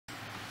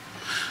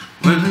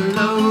Well,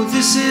 hello,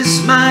 this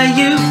is my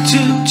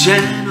YouTube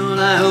channel.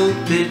 I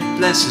hope it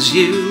blesses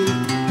you.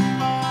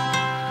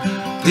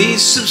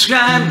 Please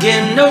subscribe,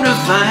 get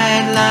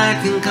notified,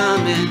 like and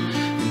comment,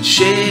 and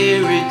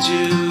share it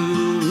too.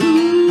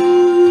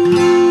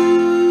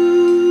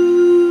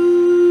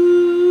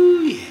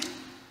 Yeah.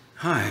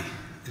 Hi,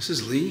 this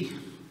is Lee.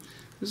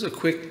 This is a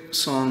quick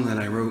song that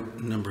I wrote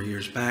a number of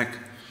years back.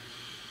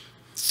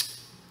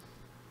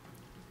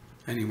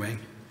 Anyway,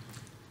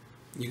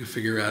 you can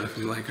figure out if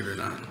you like it or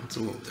not. It's a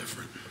little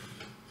different.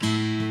 We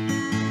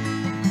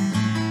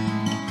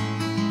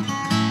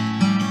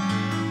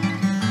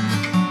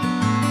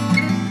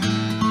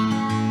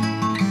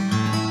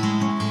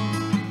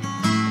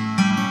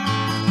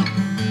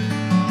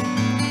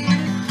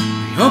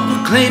all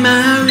proclaim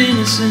our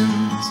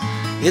innocence,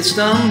 yet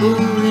stumble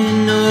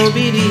in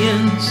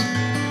obedience.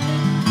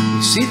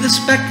 We see the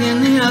speck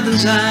in the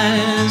other's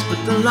eyes,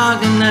 but the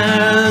log in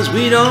ours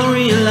we don't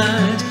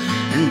realize.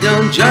 And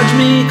don't judge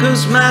me,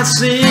 'cause my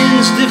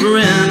sin's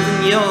different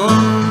than yours.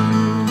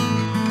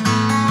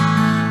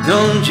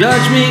 Don't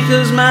judge me,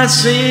 'cause my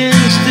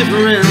sin's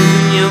different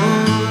than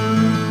yours.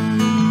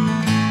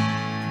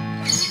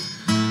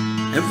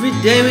 Every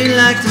day we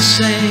like to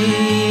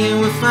say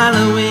we're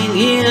following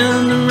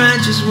in the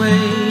righteous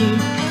way,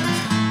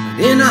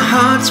 but in our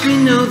hearts we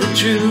know the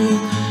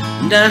truth,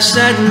 and our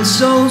saddened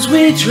souls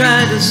we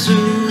try to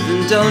soothe.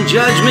 And don't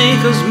judge me,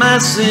 'cause my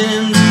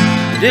sin's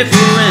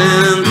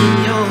different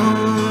than yours.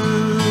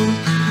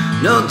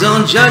 No,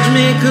 don't judge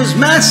me, 'cause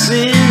my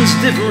sin's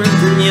different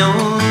than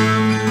yours.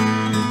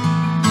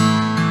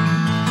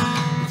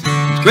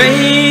 It's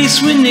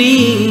grace we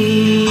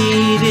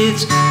need,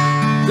 it's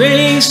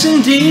grace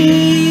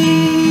indeed.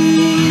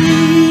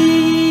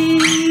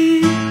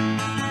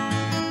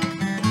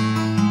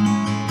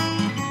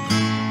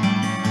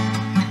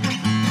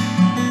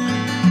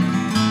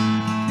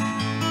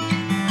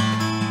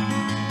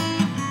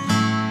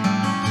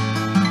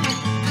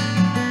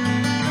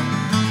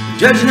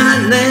 Judge not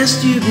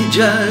lest you be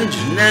judged.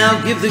 Now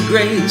give the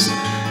grace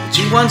that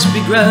you once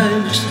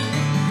begrudged.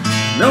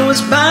 Know it's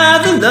by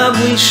the love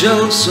we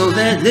show, so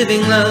that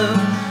living love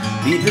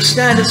be the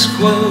status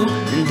quo.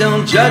 And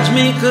don't judge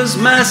me, 'cause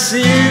my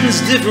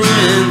sin's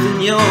different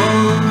than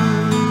yours.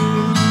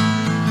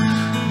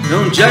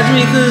 Don't judge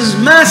me, 'cause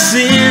my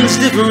sin's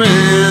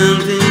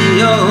different than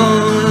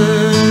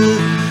yours.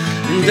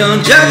 And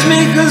don't judge me,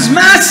 'cause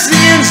my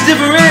sin's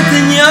different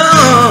than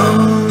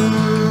yours.